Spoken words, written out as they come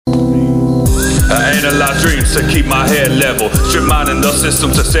I analyze dreams to keep my head level. Strip minding the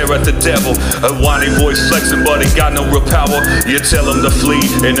system to stare at the devil. A whiny voice flexing, but it got no real power. You tell them to flee,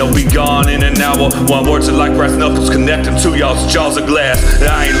 and they'll be gone in an hour. One words are like brass knuckles connecting to y'all's jaws of glass.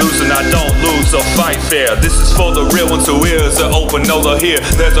 I ain't losing, I don't lose or fight fair. This is for the real ones who ears are open, know they're here.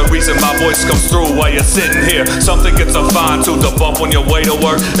 There's a reason my voice comes through while you're sitting here. Something gets a fine tooth to bump on your way to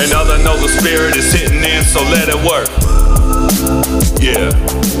work. Another know the spirit is hitting in, so let it work. Yeah.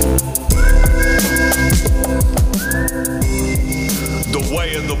 The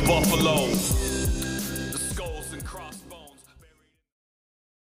way of the buffalo. The skulls and crossbones.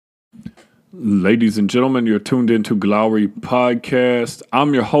 Ladies and gentlemen, you're tuned into Glory Podcast.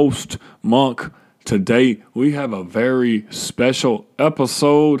 I'm your host, Monk. Today, we have a very special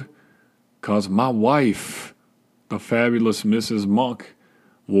episode because my wife, the fabulous Mrs. Monk,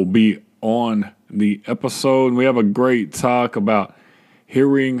 will be on the episode. We have a great talk about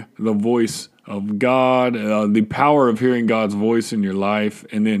hearing the voice of God, the power of hearing God's voice in your life,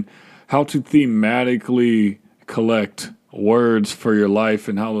 and then how to thematically collect words for your life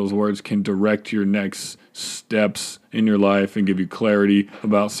and how those words can direct your next steps in your life and give you clarity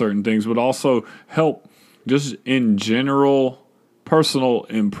about certain things, but also help just in general personal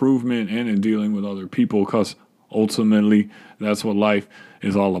improvement and in dealing with other people, because ultimately that's what life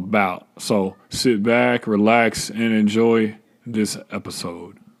is all about. So sit back, relax, and enjoy this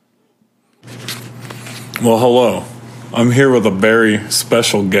episode. Well, hello. I'm here with a very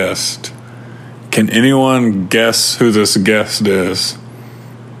special guest. Can anyone guess who this guest is?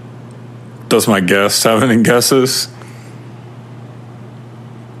 Does my guest have any guesses?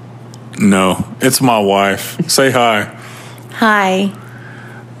 No, it's my wife. Say hi. Hi.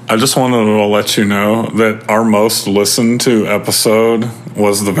 I just wanted to let you know that our most listened to episode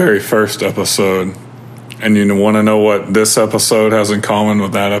was the very first episode. And you want to know what this episode has in common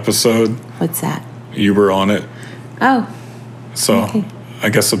with that episode? What's that? You were on it. Oh. So okay. I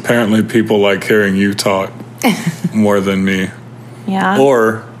guess apparently people like hearing you talk more than me. Yeah.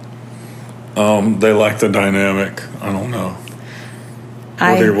 Or they like the dynamic. I don't know.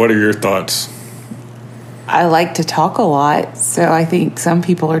 What are your thoughts? I like to talk a lot, so I think some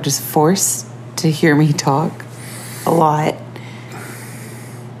people are just forced to hear me talk a lot.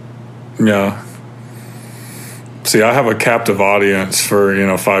 Yeah. See, I have a captive audience for,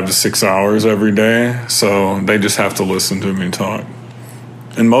 5 to 6 hours every day, so they just have to listen to me talk.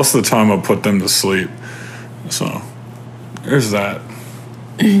 And most of the time I'll put them to sleep. So, there's that.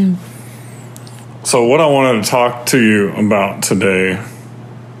 So what I wanted to talk to you about today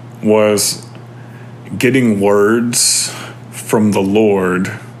was getting words from the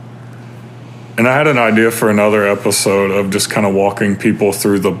Lord. And I had an idea for another episode of just kind of walking people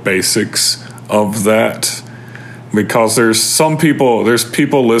through the basics of that. Because there's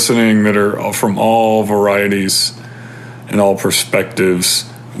people listening that are from all varieties and all perspectives.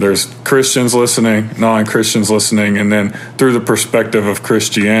 There's Christians listening, non-Christians listening, and then through the perspective of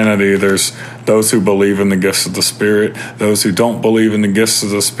Christianity, there's those who believe in the gifts of the Spirit, those who don't believe in the gifts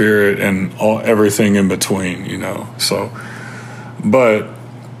of the Spirit, and everything in between, So, but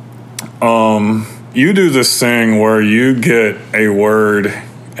you do this thing where you get a word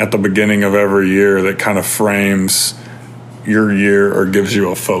at the beginning of every year that kind of frames your year or gives you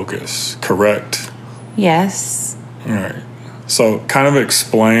a focus, correct? Yes. All right. So kind of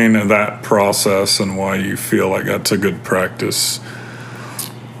explain that process and why you feel like that's a good practice.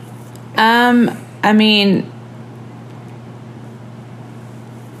 I mean,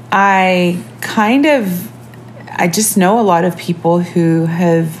 I just know a lot of people who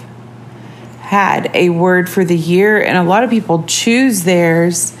have had a word for the year, and a lot of people choose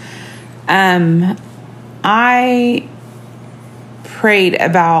theirs. I prayed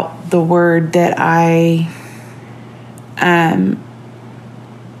about the word that I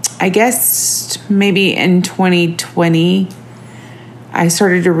guess maybe in 2020, I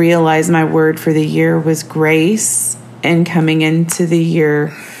started to realize my word for the year was grace. And coming into the year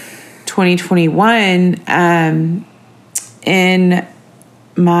 2021, in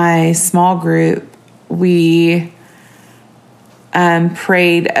my small group, we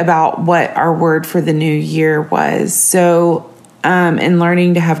prayed about what our word for the new year was. So, in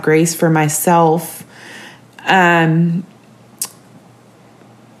learning to have grace for myself,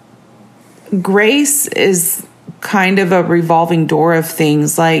 grace is kind of a revolving door of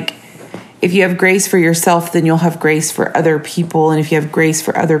things. Like, if you have grace for yourself, then you'll have grace for other people. And if you have grace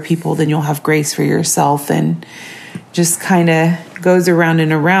for other people, then you'll have grace for yourself. And just kind of goes around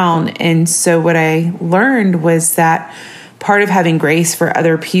and around. And so what I learned was that part of having grace for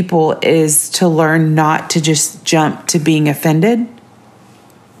other people is to learn not to just jump to being offended.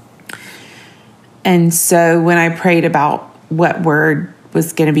 And so when I prayed about what word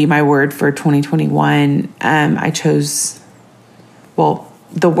was going to be my word for 2021, I chose,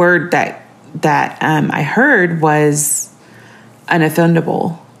 the word that I heard was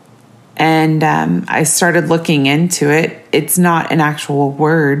unoffendable. And I started looking into it. It's not an actual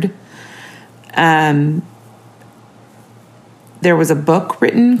word. There was a book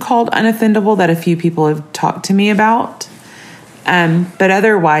written called Unoffendable that a few people have talked to me about. But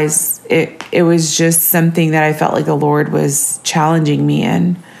otherwise, it was just something that I felt like the Lord was challenging me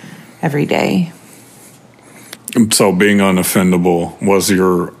in every day. So being unoffendable was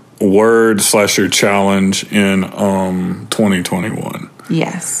your word / your challenge in 2021.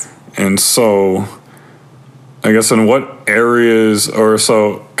 Yes. And so I guess in what areas, or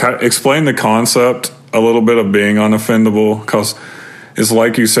so explain the concept a little bit of being unoffendable, because it's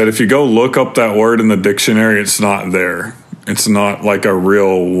like you said, if you go look up that word in the dictionary, it's not there. It's not like a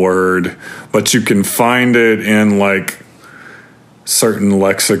real word, but you can find it in like certain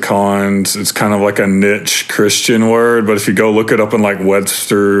lexicons. It's kind of like a niche Christian word, but if you go look it up in like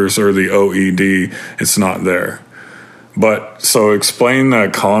Webster's or the OED, it's not there. But so explain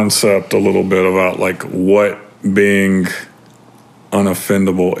that concept a little bit about like what being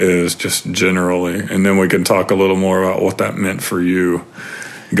unoffendable is just generally, and then we can talk a little more about what that meant for you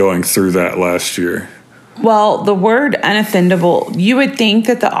going through that last year. Well, the word unoffendable, you would think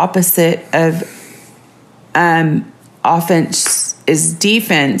that the opposite of offense is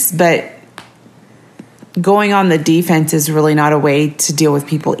defense, but going on the defense is really not a way to deal with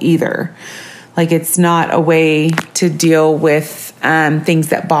people either. Like, it's not a way to deal with things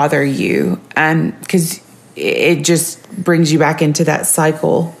that bother you, because it just brings you back into that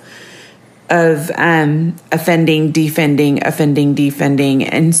cycle of offending, defending, offending, defending.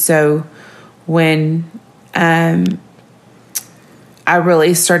 And so when I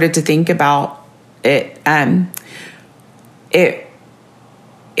really started to think about it,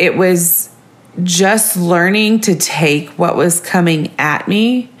 it was just learning to take what was coming at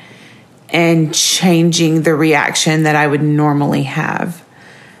me and changing the reaction that I would normally have.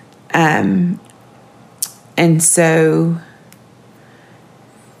 And so,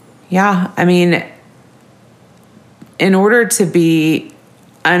 yeah, I mean, in order to be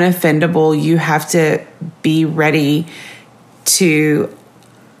unoffendable, you have to be ready to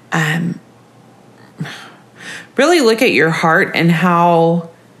really look at your heart and how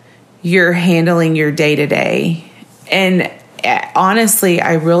you're handling your day-to-day. And honestly,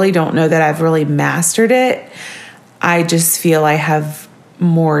 I really don't know that I've really mastered it. I just feel I have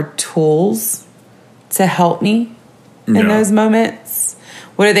more tools to help me in those moments.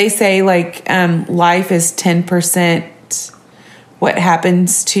 What do they say? Like, life is 10% what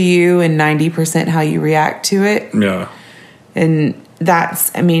happens to you and 90% how you react to it. Yeah. And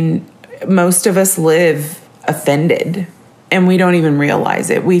that's, I mean, most of us live offended and we don't even realize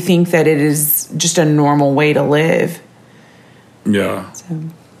it. We think that it is just a normal way to live. Yeah. So.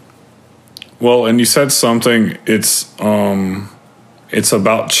 Well, and you said something, it's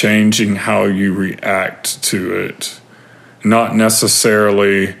about changing how you react to it. Not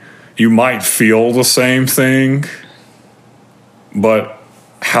necessarily, you might feel the same thing, but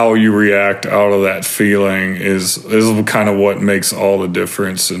how you react out of that feeling is kind of what makes all the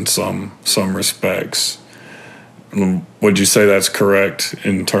difference in some respects. Would you say that's correct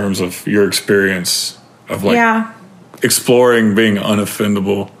in terms of your experience of exploring being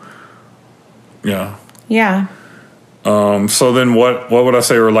unoffendable? Yeah. Yeah. So then what would I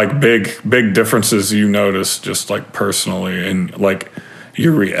say are like big differences you notice just like personally and like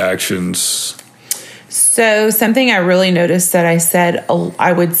your reactions? So something I really noticed that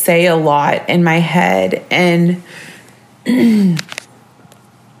I would say a lot in my head, and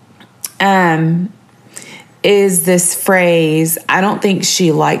is this phrase, I don't think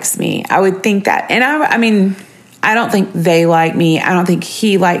she likes me. I would think that. And I mean, I don't think they like me. I don't think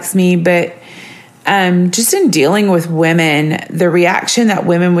he likes me, but just in dealing with women, the reaction that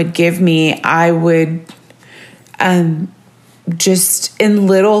women would give me, I would just in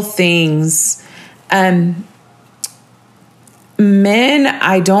little things. Men,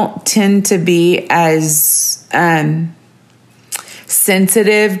 I don't tend to be as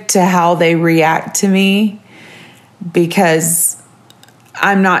sensitive to how they react to me because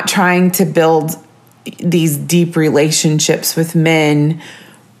I'm not trying to build these deep relationships with men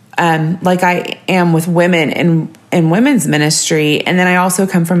like I am with women in women's ministry. And then I also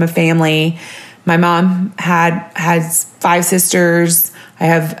come from a family. My mom has 5 sisters. I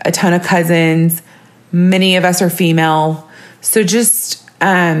have a ton of cousins. Many of us are female. So just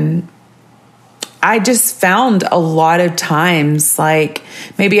I just found a lot of times, like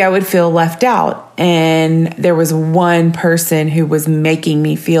maybe I would feel left out, and there was one person who was making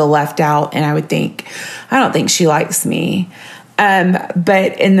me feel left out, and I would think, I don't think she likes me.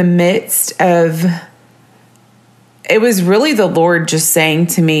 But in the midst of, it was really the Lord just saying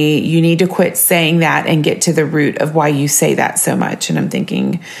to me, you need to quit saying that and get to the root of why you say that so much. And I'm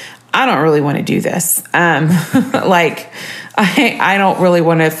thinking, I don't really want to do this. Like, I don't really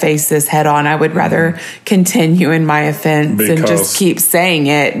want to face this head on. I would rather continue in my offense and just keep saying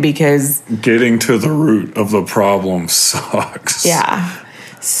it, because getting to the root of the problem sucks. Yeah.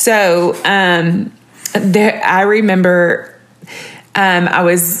 So I remember I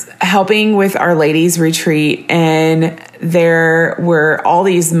was helping with Our Ladies Retreat, and there were all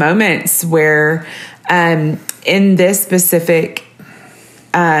these moments where in this specific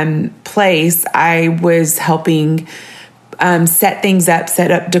place, I was helping set things up,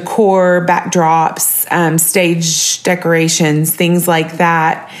 set up decor, backdrops, stage decorations, things like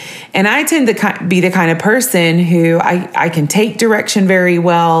that. And I tend to be the kind of person who I can take direction very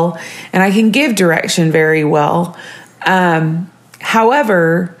well, and I can give direction very well.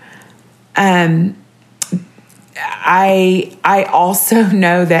 However, I also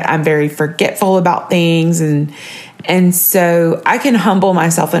know that I'm very forgetful about things, and so I can humble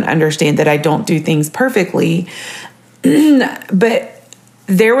myself and understand that I don't do things perfectly. But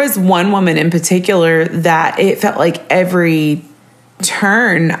there was one woman in particular that it felt like every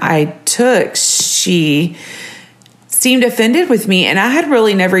turn I took, she seemed offended with me, and I had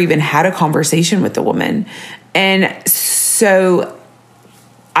really never even had a conversation with the woman. And so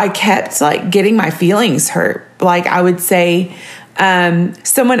I kept like getting my feelings hurt. Like I would say,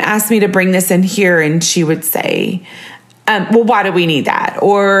 someone asked me to bring this in here, and she would say, well, why do we need that?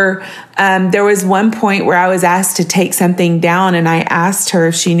 Or there was one point where I was asked to take something down, and I asked her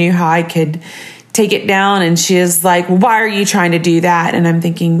if she knew how I could take it down. And she is like, well, why are you trying to do that? And I'm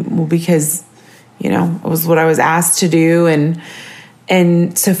thinking, well, because, it was what I was asked to do.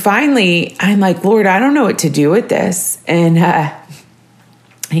 And so finally I'm like, Lord, I don't know what to do with this. And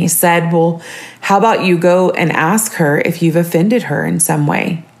he said, well, how about you go and ask her if you've offended her in some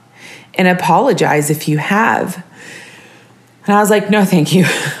way, and apologize if you have. And I was like, no, thank you.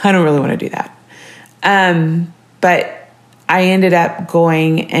 I don't really want to do that. But I ended up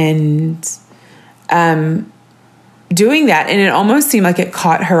going and doing that. And it almost seemed like it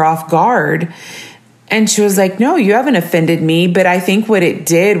caught her off guard. And she was like, no, you haven't offended me. But I think what it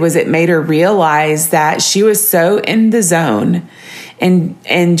did was it made her realize that she was so in the zone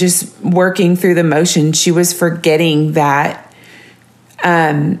and just working through the motion. She was forgetting that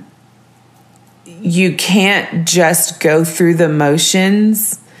you can't just go through the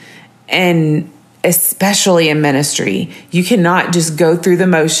motions, and especially in ministry, you cannot just go through the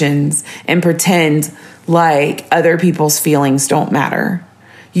motions and pretend like other people's feelings don't matter.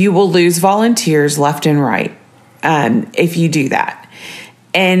 You will lose volunteers left and right if you do that.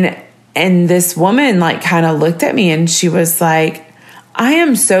 And this woman like kind of looked at me, and she was like, I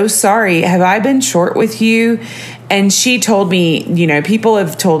am so sorry. Have I been short with you? And she told me, people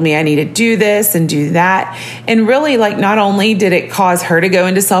have told me I need to do this and do that. And really, like, not only did it cause her to go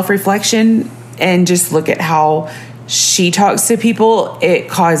into self-reflection and just look at how she talks to people, it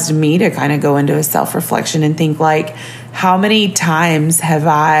caused me to kind of go into a self-reflection and think, like, how many times have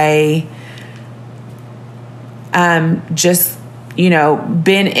I just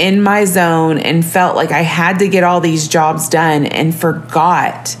been in my zone and felt like I had to get all these jobs done, and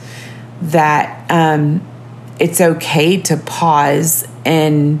forgot that it's okay to pause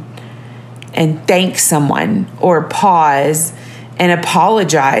and thank someone, or pause and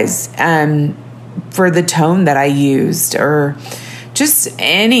apologize for the tone that I used, or just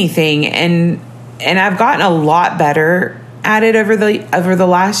anything. And I've gotten a lot better at it over the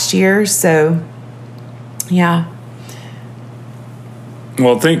last year. So yeah.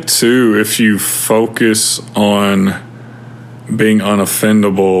 Well, I think too, if you focus on being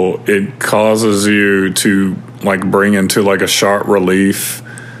unoffendable, it causes you to like bring into like a sharp relief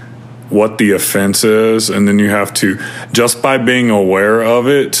what the offense is, and then you have to, just by being aware of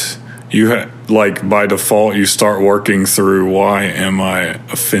it, like by default you start working through, why am I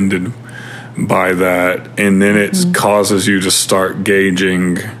offended by that? And then it causes you to start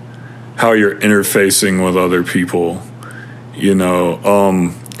gauging how you're interfacing with other people. And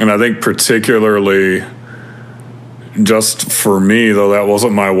I think particularly just for me, though that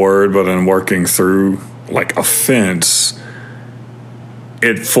wasn't my word, but in working through like offense,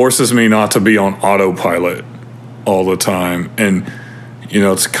 it forces me not to be on autopilot all the time. And,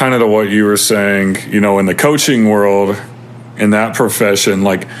 it's kind of to what you were saying, in the coaching world, in that profession,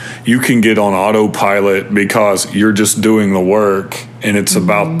 like you can get on autopilot because you're just doing the work and it's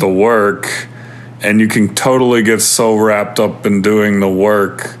about the work, and you can totally get so wrapped up in doing the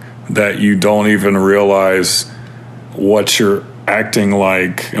work that you don't even realize what you're acting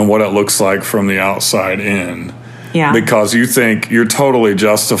like and what it looks like from the outside in. Yeah. Because you think you're totally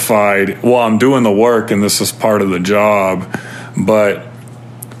justified. Well, I'm doing the work and this is part of the job. But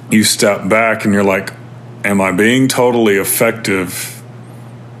you step back and you're like, am I being totally effective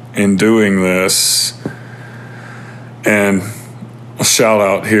in doing this? And a shout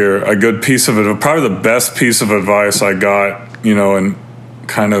out here, a good piece of it, probably the best piece of advice I got, in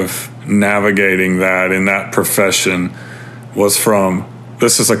kind of navigating that in that profession was from,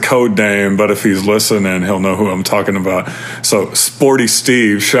 this is a code name, but if he's listening, he'll know who I'm talking about. So Sporty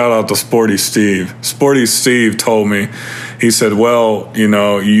Steve, shout out to Sporty Steve. Sporty Steve told me, he said, well,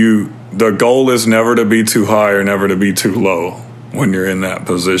 the goal is never to be too high or never to be too low when you're in that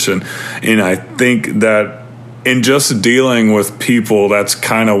position. And I think that in just dealing with people, that's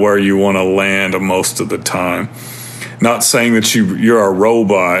kind of where you want to land most of the time. Not saying that you're a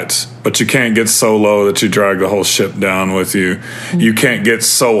robot, but you can't get so low that you drag the whole ship down with you. Mm-hmm. You can't get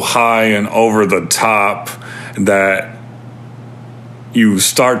so high and over the top that you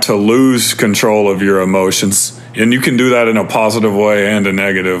start to lose control of your emotions. And you can do that in a positive way and a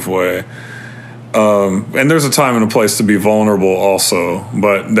negative way. And there's a time and a place to be vulnerable also.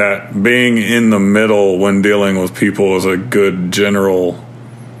 But that being in the middle when dealing with people is a good general,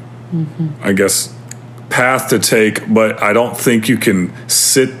 I guess, path to take, but I don't think you can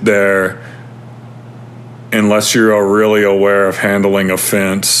sit there unless you're really aware of handling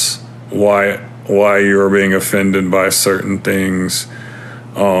offense, why you're being offended by certain things,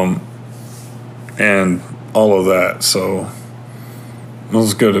 and all of that. So that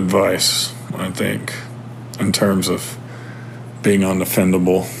was good advice, I think, in terms of being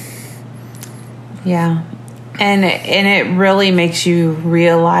undefendable. Yeah. And it really makes you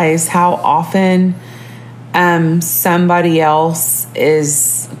realize how often somebody else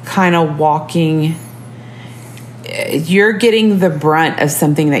is kind of walking, you're getting the brunt of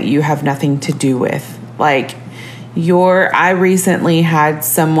something that you have nothing to do with. Like I recently had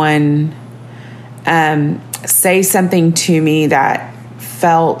someone say something to me that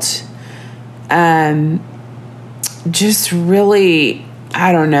felt just really,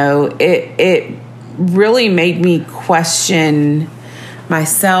 I don't know, it really made me question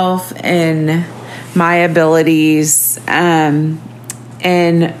myself and my abilities. And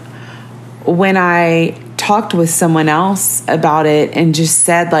when I talked with someone else about it and just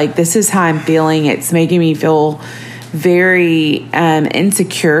said, like, this is how I'm feeling, it's making me feel very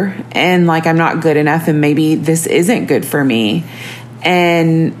insecure and like I'm not good enough and maybe this isn't good for me.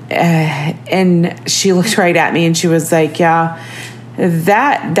 And she looked right at me and she was like, yeah,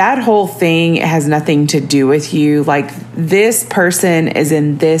 that whole thing has nothing to do with you. Like, this person is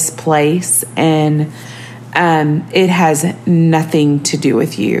in this place and it has nothing to do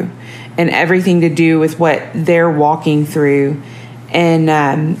with you and everything to do with what they're walking through. And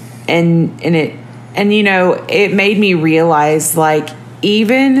it made me realize, like,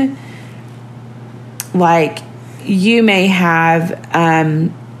 even like you may have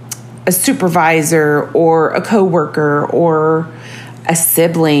a supervisor or a coworker or a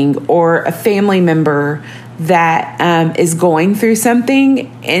sibling or a family member that is going through something,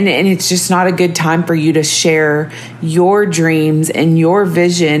 and it's just not a good time for you to share your dreams and your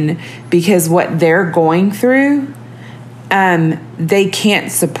vision, because what they're going through, they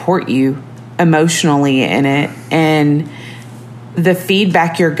can't support you emotionally in it, and the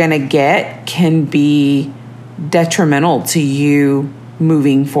feedback you're going to get can be detrimental to you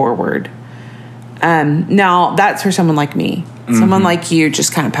moving forward. Now, that's for someone like me. Someone like you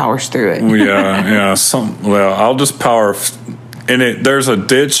just kind of powers through it. Yeah. I'll just power in it. There's a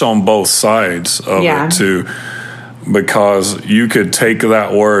ditch on both sides of it too, because you could take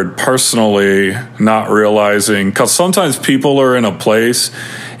that word personally, not realizing, because sometimes people are in a place,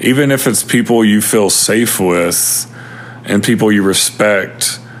 even if it's people you feel safe with and people you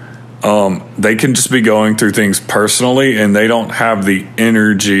respect, they can just be going through things personally and they don't have the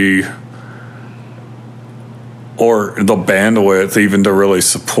energy or the bandwidth even to really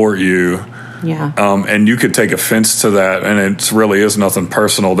support you. Yeah. And you could take offense to that, and it really is nothing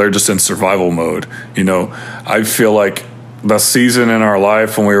personal. They're just in survival mode. I feel like the season in our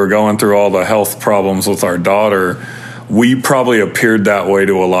life when we were going through all the health problems with our daughter, we probably appeared that way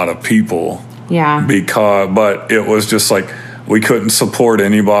to a lot of people. Yeah. But it was just like, we couldn't support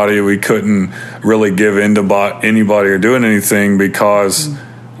anybody. We couldn't really give in to anybody or doing anything because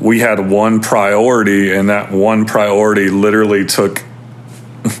we had one priority, and that one priority literally took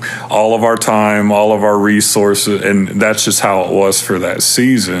all of our time, all of our resources, and that's just how it was for that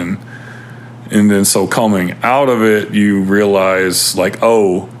season. And then so coming out of it, you realize like,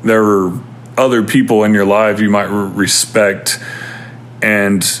 oh, there are other people in your life you might respect,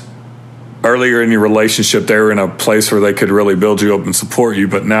 and earlier in your relationship they were in a place where they could really build you up and support you,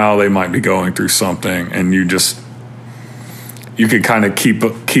 but now they might be going through something, and you could kind of keep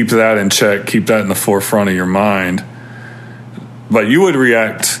that in check, keep that in the forefront of your mind. But you would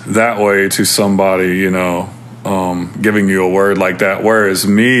react that way to somebody, you know, giving you a word like that, whereas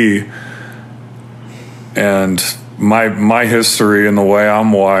me and my history and the way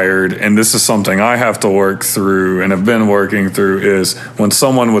I'm wired, and this is something I have to work through and have been working through, is when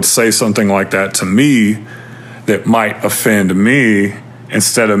someone would say something like that to me that might offend me,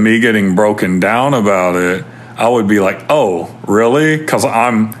 instead of me getting broken down about it, I would be like, oh, really? Because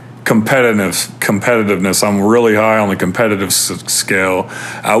I'm competitiveness, I'm really high on the competitive scale.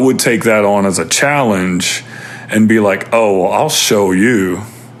 I would take that on as a challenge and be like, oh, well, I'll show you.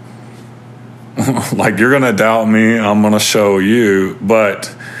 Like, you're going to doubt me, I'm going to show you. But,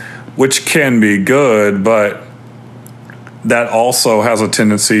 which can be good, but that also has a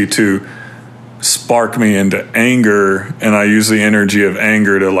tendency to spark me into anger, and I use the energy of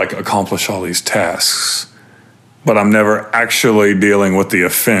anger to like accomplish all these tasks. But I'm never actually dealing with the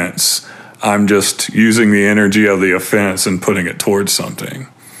offense. I'm just using the energy of the offense and putting it towards something,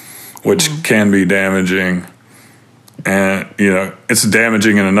 which can be damaging. And, you know, it's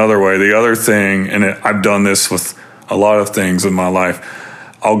damaging in another way. The other thing, and I've done this with a lot of things in my life,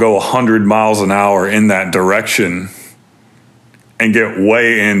 I'll go 100 miles an hour in that direction and get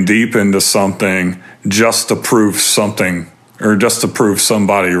way in deep into something just to prove something, or just to prove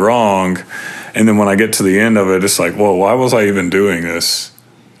somebody wrong. And then when I get to the end of it, it's like, whoa, why was I even doing this?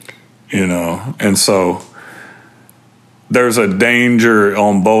 You know? And so there's a danger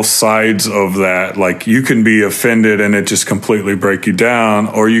on both sides of that. Like, you can be offended and it just completely break you down,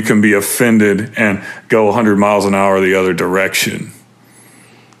 or you can be offended and go 100 miles an hour the other direction.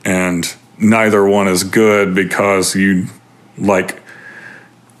 And neither one is good, because you, like,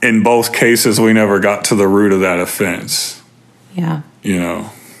 in both cases, we never got to the root of that offense. Yeah. You know?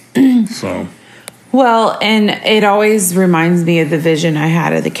 So. Well, and it always reminds me of the vision I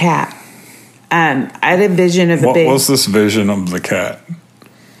had of the cat. I had a vision of what was this vision of the cat?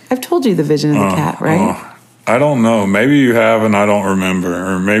 I've told you the vision of the cat, right? I don't know. Maybe you have and I don't remember.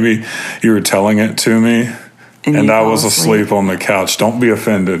 Or maybe you were telling it to me and I was asleep on the couch. Don't be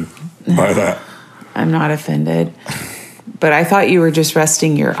offended by that. I'm not offended. But I thought you were just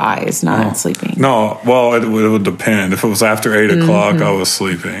resting your eyes, not sleeping. No, well, it would depend. If it was after 8 o'clock, I was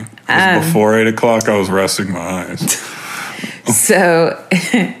sleeping. If it was before 8 o'clock, I was resting my eyes. So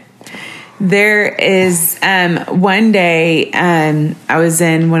there is one day I was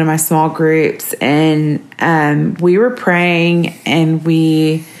in one of my small groups, and we were praying, and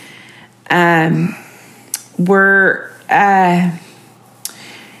we were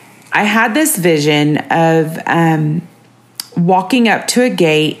I had this vision of walking up to a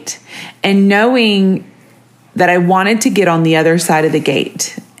gate and knowing that I wanted to get on the other side of the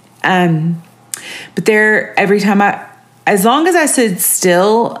gate. But every time as long as I stood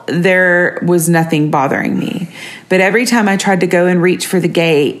still, there was nothing bothering me. But every time I tried to go and reach for the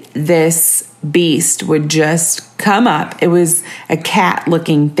gate, this beast would just come up. It was a cat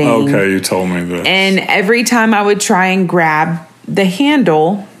looking thing. Okay, you told me this. And every time I would try and grab the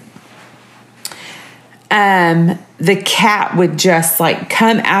handle, the cat would just like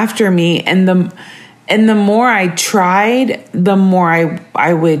come after me, and the more I tried, the more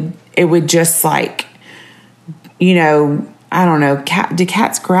it would just like, you know, I don't know, do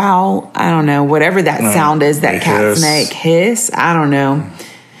cats growl? I don't know, whatever that sound is that cats make, hiss, I don't know.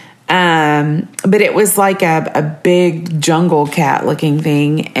 But it was like a big jungle cat looking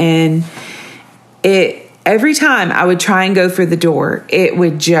thing, and every time I would try and go for the door, it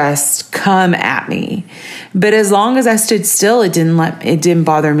would just come at me. But as long as I stood still, it didn't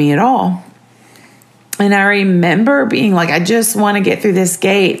bother me at all. And I remember being like, I just want to get through this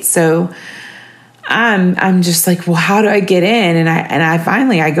gate. So I'm just like, well, how do I get in? And I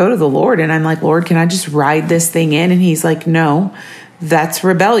finally go to the Lord, and I'm like, Lord, can I just ride this thing in? And he's like, no, that's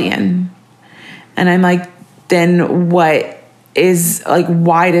rebellion. And I'm like, then what is, like,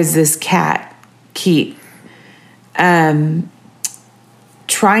 why does this cat keep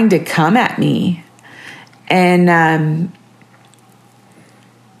trying to come at me? And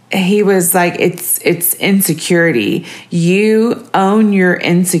he was like, it's insecurity. You own your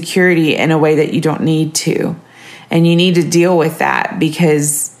insecurity in a way that you don't need to. And you need to deal with that,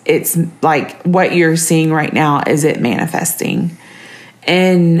 because like what you're seeing right now is it manifesting.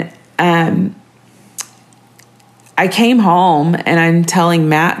 And I came home and I'm telling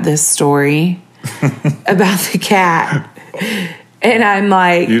Matt this story about the cat. And I'm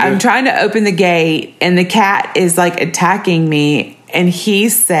like, I'm trying to open the gate and the cat is like attacking me. And he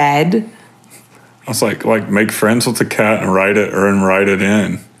said, I was like make friends with the cat and write it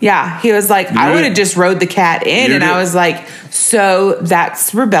in. Yeah. He was like, I would have just rode the cat in. And I was like, so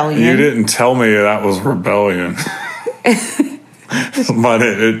that's rebellion. You didn't tell me that was rebellion. But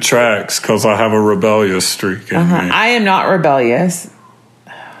it tracks because I have a rebellious streak in me. I am not rebellious.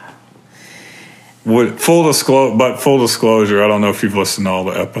 Full disclosure, I don't know if you've listened to all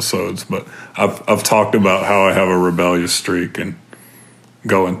the episodes, but I've talked about how I have a rebellious streak and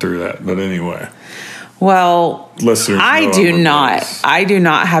going through that. But anyway, well, listeners, I do not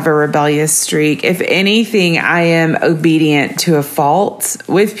have a rebellious streak. If anything, I am obedient to a fault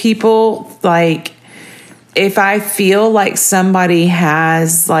with people. Like if I feel like somebody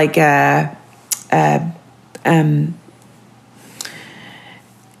has like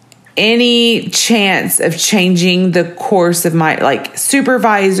any chance of changing the course of my like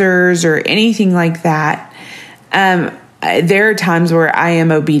supervisors or anything like that, there are times where I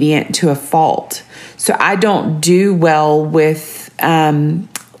am obedient to a fault. So I don't do well with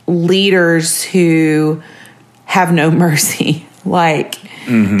leaders who have no mercy. Like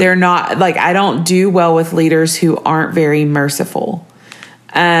they're not like, I don't do well with leaders who aren't very merciful.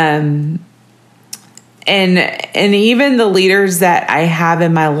 And even the leaders that I have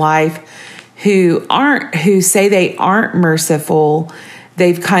in my life who say they aren't merciful,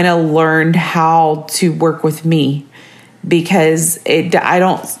 they've kind of learned how to work with me because I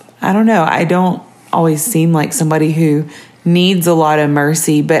don't know. I don't always seem like somebody who needs a lot of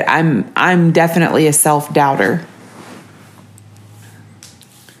mercy, but I'm definitely a self-doubter.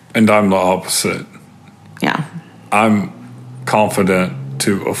 And I'm the opposite. Yeah. I'm confident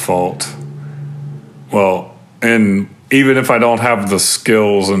to a fault. Well, and even if I don't have the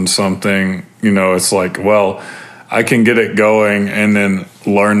skills in something, it's like, well, I can get it going and then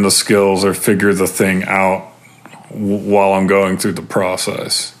learn the skills or figure the thing out while I'm going through the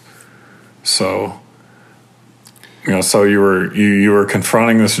process. So, so you were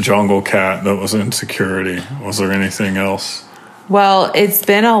confronting this jungle cat that was insecurity. Was there anything else? Well, it's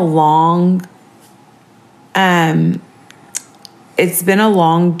been a long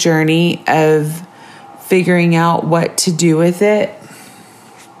journey of figuring out what to do with it.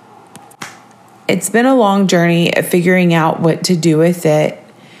 It's been a long journey of figuring out what to do with it.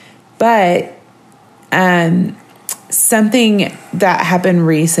 But something that happened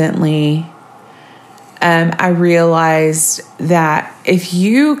recently, I realized that if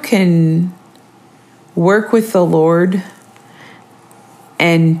you can work with the Lord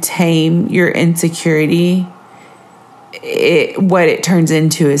and tame your insecurity, what it turns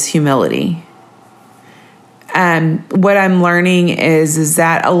into is humility. What I'm learning is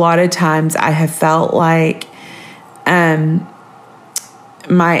that a lot of times I have felt like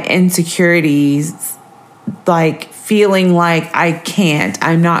my insecurities, like feeling like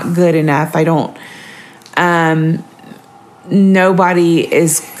I'm not good enough. I don't, nobody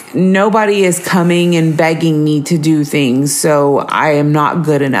is coming and begging me to do things, so I am not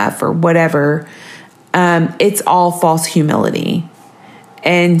good enough or whatever. It's all false humility.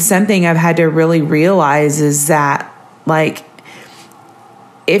 And something I've had to really realize is that, like,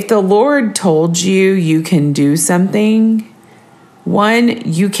 if the Lord told you can do something,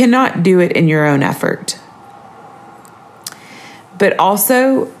 one, you cannot do it in your own effort. But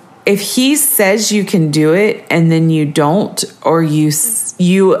also, if he says you can do it and then you don't, or you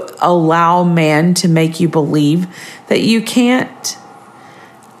allow man to make you believe that you can't,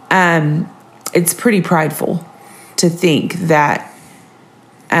 it's pretty prideful to think that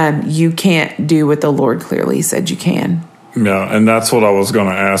you can't do what the Lord clearly said you can. Yeah, and that's what I was going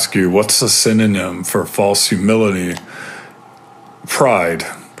to ask you. What's the synonym for false humility? Pride.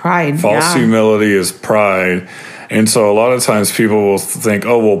 Pride, False humility is pride. And so a lot of times people will think,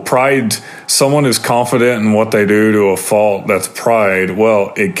 oh, well, pride, someone who's confident in what they do to a fault, that's pride.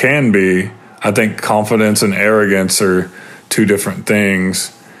 Well, it can be. I think confidence and arrogance are two different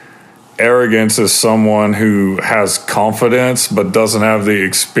things. Arrogance is someone who has confidence but doesn't have the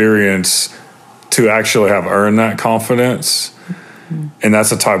experience to actually have earned that confidence. Mm-hmm. And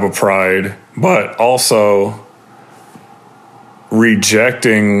that's a type of pride. But also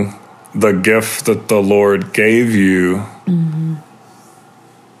rejecting the gift that the Lord gave you mm-hmm.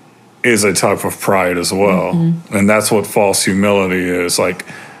 is a type of pride as well. Mm-hmm. And that's what false humility is. Like,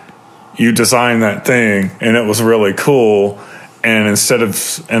 you designed that thing and it was really cool,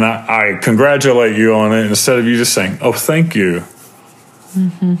 And I congratulate you on it. Instead of you just saying, "Oh, thank you,"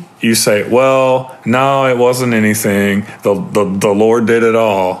 you say, "Well, no, it wasn't anything. The Lord did it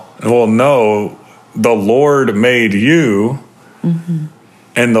all." Well, no, the Lord made you,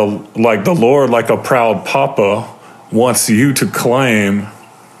 and the Lord, like a proud papa, wants you to claim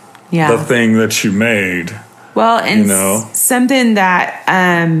the thing that you made. Well, and something that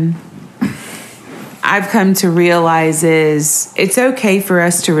I've come to realize is it's okay for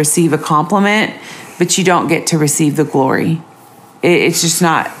us to receive a compliment, but you don't get to receive the glory. It's just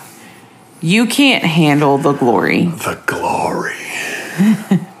not. You can't handle the glory. The glory.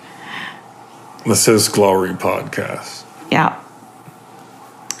 This is Glory Podcast. Yeah.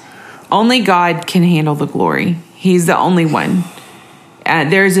 Only God can handle the glory. He's the only one.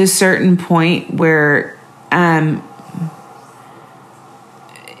 There's a certain point where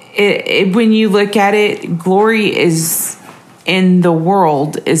when you look at it, glory is in the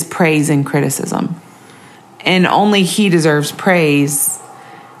world is praise and criticism. And only He deserves praise.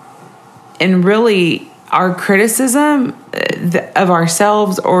 And really, our criticism of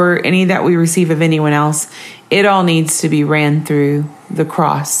ourselves or any that we receive of anyone else, it all needs to be ran through the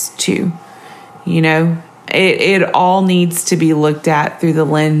cross too. It all needs to be looked at through the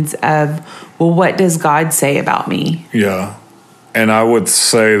lens of, well, what does God say about me? Yeah. And I would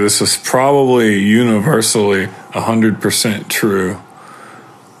say this is probably universally 100% true,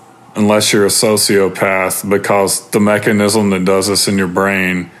 unless you're a sociopath, because the mechanism that does this in your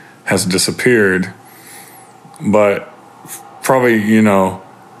brain has disappeared. But probably,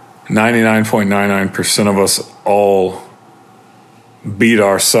 99.99% of us all beat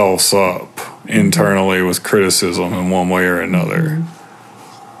ourselves up internally with criticism in one way or another.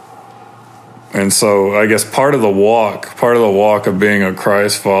 And so I guess part of the walk of being a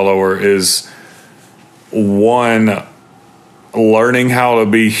Christ follower is, one, learning how to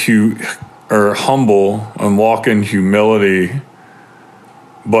be humble and walk in humility,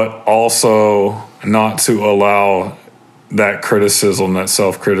 but also not to allow that criticism, that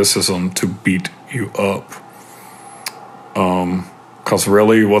self-criticism, to beat you up. Because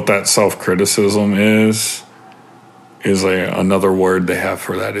really what that self-criticism is another word they have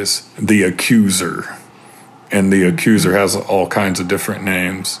for that is the accuser. And the accuser has all kinds of different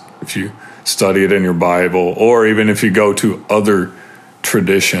names. If you study it in your Bible, or even if you go to other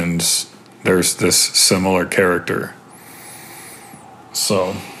traditions, there's this similar character.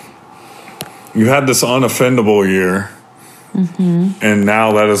 So you had this unoffendable year, and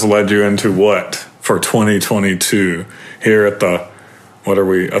now that has led you into what for 2022 here at a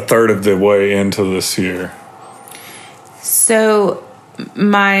third of the way into this year? So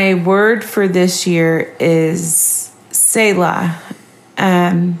my word for this year is Selah.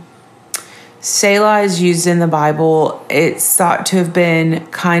 Selah is used in the Bible. It's thought to have been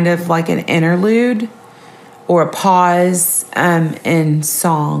kind of like an interlude or a pause in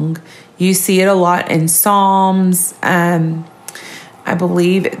song. You see it a lot in Psalms. I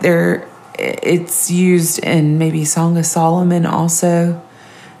believe it's used in maybe Song of Solomon also.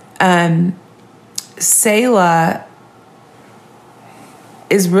 Selah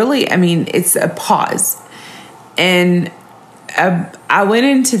is really, it's a pause. And I went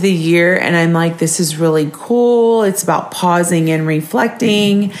into the year and I'm like, this is really cool. It's about pausing and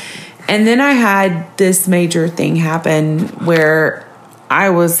reflecting. And then I had this major thing happen where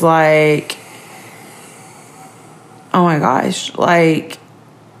I was like, oh my gosh, I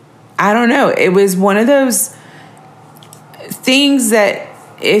don't know. It was one of those things that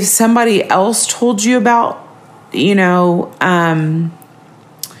if somebody else told you about,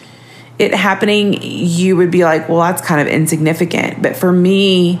 it happening, you would be like, well, that's kind of insignificant. But for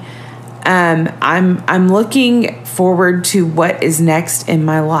me, I'm looking forward to what is next in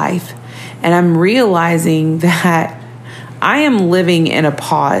my life. And I'm realizing that I am living in a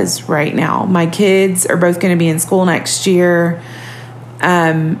pause right now. My kids are both going to be in school next year.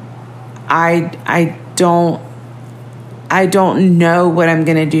 I don't know what I'm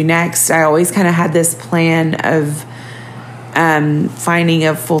going to do next. I always kind of had this plan of finding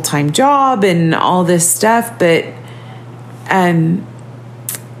a full-time job and all this stuff, but I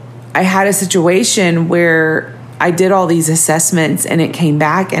had a situation where I did all these assessments and it came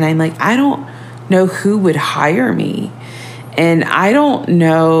back and I'm like, I don't know who would hire me, and I don't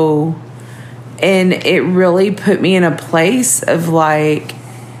know, and it really put me in a place of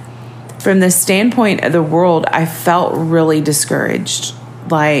from the standpoint of the world, I felt really discouraged.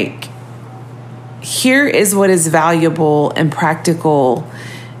 Here is what is valuable and practical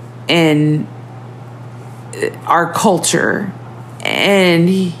in our culture. and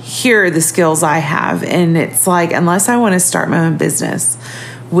here are the skills I have. And it's like, unless I want to start my own business,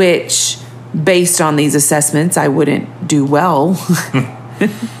 which based on these assessments, I wouldn't do well.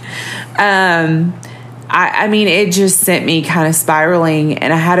 I mean, it just sent me kind of spiraling.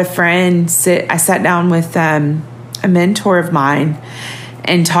 And I had a friend I sat down with a mentor of mine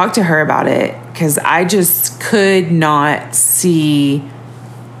and talked to her about it, because I just could not see,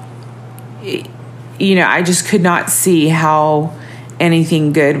 I just could not see how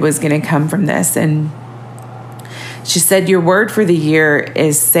anything good was going to come from this. And she said, your word for the year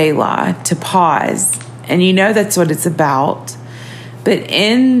is Selah, to pause. And that's what it's about. But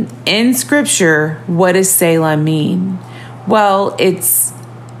in Scripture, what does Selah mean? Well,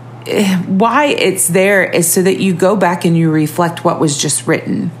 why it's there is so that you go back and you reflect what was just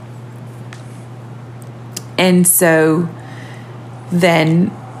written. And so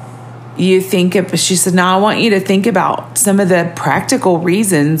then you think of, she said, now I want you to think about some of the practical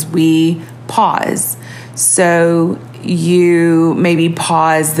reasons we pause. So you maybe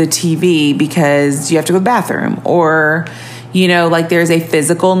pause the TV because you have to go to the bathroom, or like there's a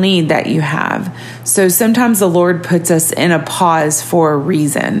physical need that you have. So sometimes the Lord puts us in a pause for a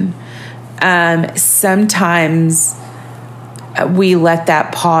reason. Sometimes we let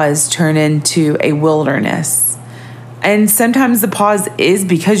that pause turn into a wilderness. And sometimes the pause is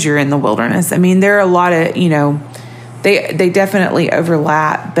because you're in the wilderness. I mean, there are a lot of, they definitely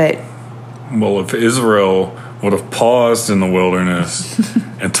overlap, but. Well, if Israel would have paused in the wilderness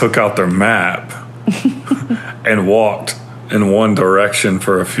and took out their map and walked in one direction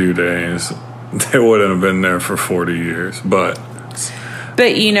for a few days, they wouldn't have been there for 40 years. But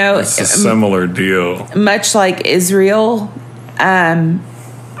it's a similar deal. Much like Israel,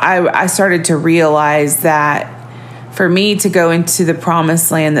 I started to realize that for me to go into the promised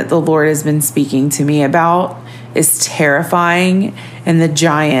land that the Lord has been speaking to me about is terrifying, and the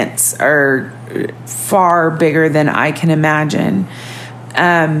giants are far bigger than I can imagine.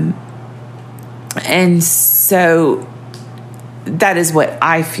 And so that is what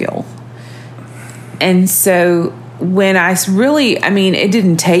I feel. And so when it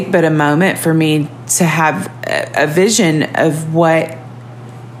didn't take but a moment for me to have a vision of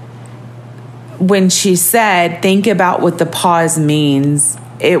when she said, think about what the pause means,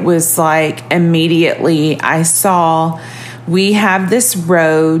 it was like immediately I saw, we have this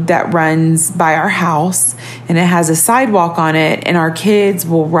road that runs by our house, and it has a sidewalk on it, and our kids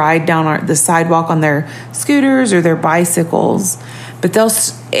will ride down the sidewalk on their scooters or their bicycles. But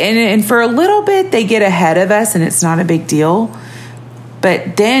and for a little bit, they get ahead of us, and it's not a big deal.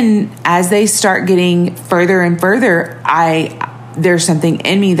 But then as they start getting further and further, there's something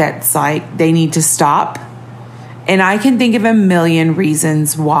in me that's like, they need to stop. And I can think of a million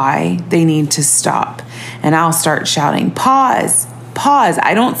reasons why they need to stop. And I'll start shouting, pause, pause.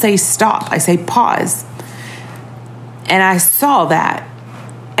 I don't say stop. I say pause. And I saw that.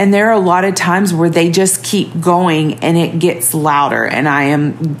 And there are a lot of times where they just keep going and it gets louder. And I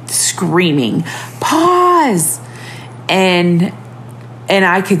am screaming, pause. And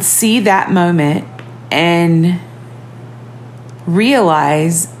I could see that moment and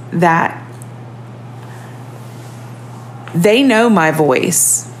realize that they know my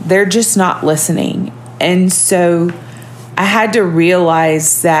voice. They're just not listening. And so I had to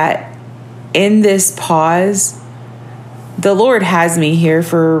realize that in this pause, the Lord has me here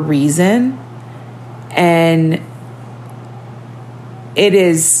for a reason. And it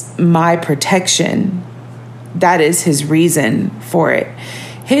is my protection. That is his reason for it.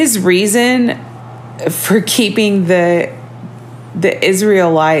 His reason for keeping the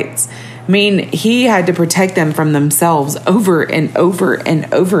Israelites, I mean, he had to protect them from themselves over and over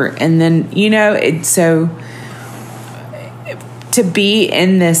and over. And then, so to be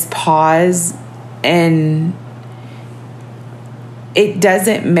in this pause, and it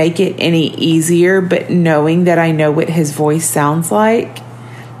doesn't make it any easier, but knowing that I know what his voice sounds like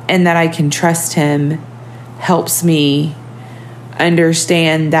and that I can trust him helps me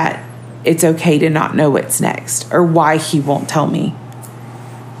understand that it's okay to not know what's next or why he won't tell me.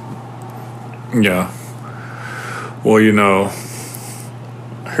 Yeah. Well,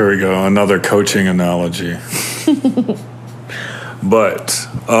 here we go. Another coaching analogy. But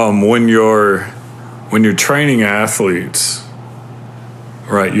when you're training athletes,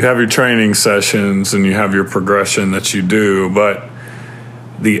 right, you have your training sessions and you have your progression that you do, but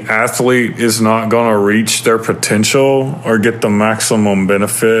the athlete is not going to reach their potential or get the maximum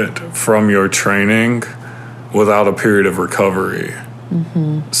benefit from your training without a period of recovery.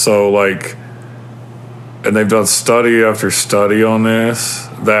 Mm-hmm. So, and they've done study after study on this,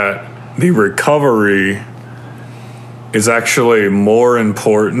 that the recovery is actually more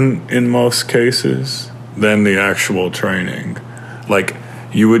important in most cases than the actual training. Like,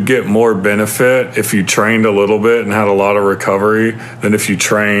 you would get more benefit if you trained a little bit and had a lot of recovery than if you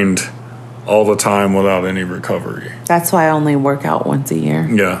trained all the time without any recovery. That's why I only work out once a year.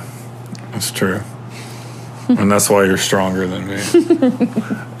 Yeah, that's true. And that's why you're stronger than me.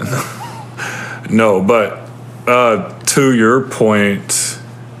 No, but to your point,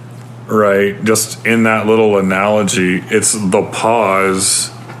 right, just in that little analogy, it's the pause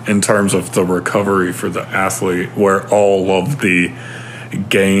in terms of the recovery for the athlete where all of the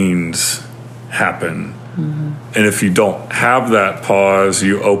gains happen. Mm-hmm. And if you don't have that pause,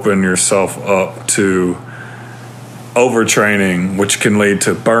 you open yourself up to overtraining, which can lead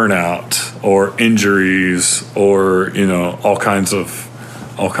to burnout or injuries or, you know, all kinds of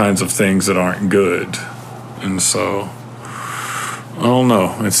things that aren't good. And so I don't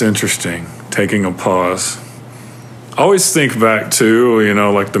know, it's interesting taking a pause. I always think back to, you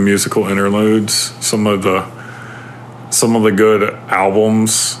know, like the musical interludes, some of the good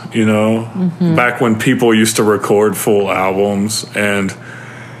albums, you know, back when people used to record full albums. And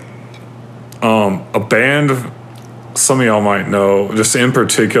a band, some of y'all might know, just in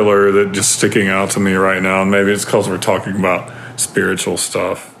particular, that just sticking out to me right now, and maybe it's because we're talking about spiritual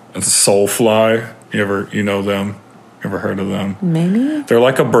stuff. It's Soulfly. You know them? Ever heard of them? Maybe. They're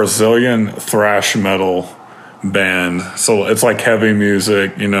like a Brazilian thrash metal band. So it's like heavy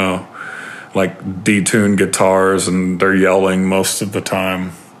music, you know, like detuned guitars, and they're yelling most of the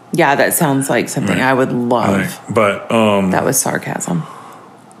time. Yeah, that sounds like something I would love. Right. But that was sarcasm.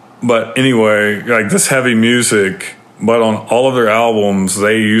 But anyway, like this heavy music, but on all of their albums,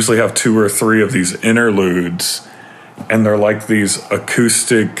 they usually have 2 or 3 of these interludes, and they're like these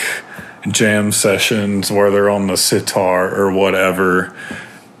acoustic jam sessions where they're on the sitar or whatever.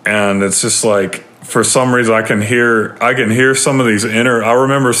 And it's just like, for some reason, I can hear some of these I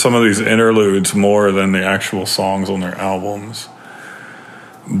remember some of these interludes more than the actual songs on their albums.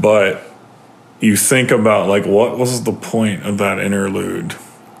 But you think about, like, what was the point of that interlude?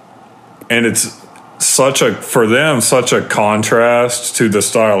 And it's such a contrast to the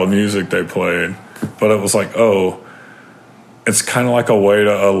style of music they played. But it was like, oh, it's kind of like a way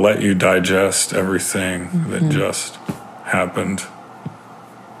to let you digest everything that just happened.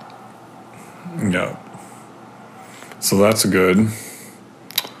 Yeah. So that's good.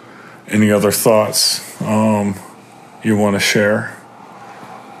 Any other thoughts you want to share?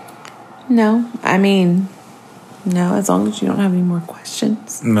 No, I mean, no, as long as you don't have any more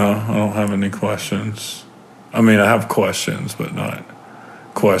questions. No, I don't have any questions. I mean, I have questions, but not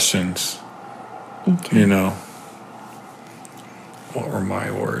questions. Okay. You know, what were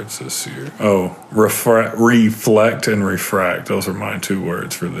my words this year? Oh, reflect and refract. Those are my 2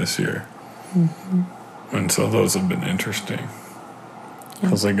 words for this year. Mm-hmm. And so those have been interesting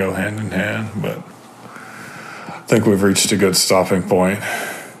because they go hand in hand. But I think we've reached a good stopping point.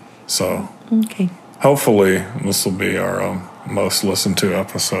 So okay. Hopefully this will be our most listened to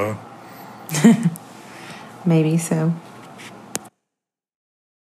episode. Maybe so.